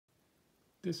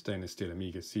This stainless steel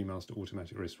Amiga Seamaster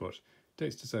automatic wristwatch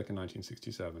dates to circa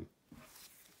 1967.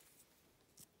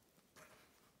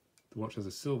 The watch has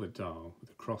a silver dial with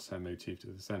a crosshair motif to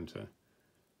the centre,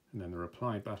 and then the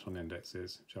reply baton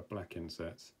indexes, which have black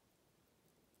insets.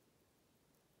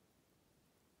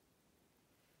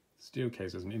 The steel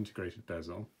case has an integrated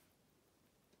bezel,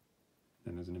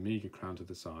 then there's an Amiga crown to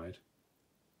the side,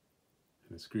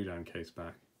 and a screw-down case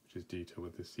back, which is detailed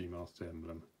with the Seamaster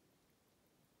emblem.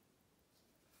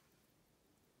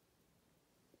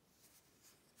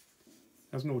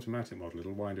 As an automatic model, it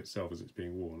will wind itself as it's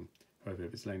being worn. However,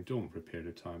 if it's lain dormant for a period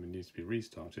of time and needs to be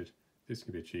restarted, this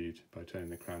can be achieved by turning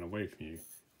the crown away from you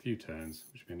a few turns,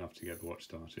 which will be enough to get the watch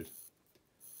started.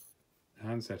 The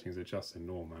hand settings adjust in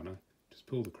normal manner. Just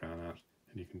pull the crown out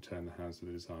and you can turn the hands to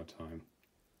the desired time.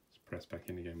 Just press back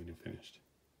in again when you're finished.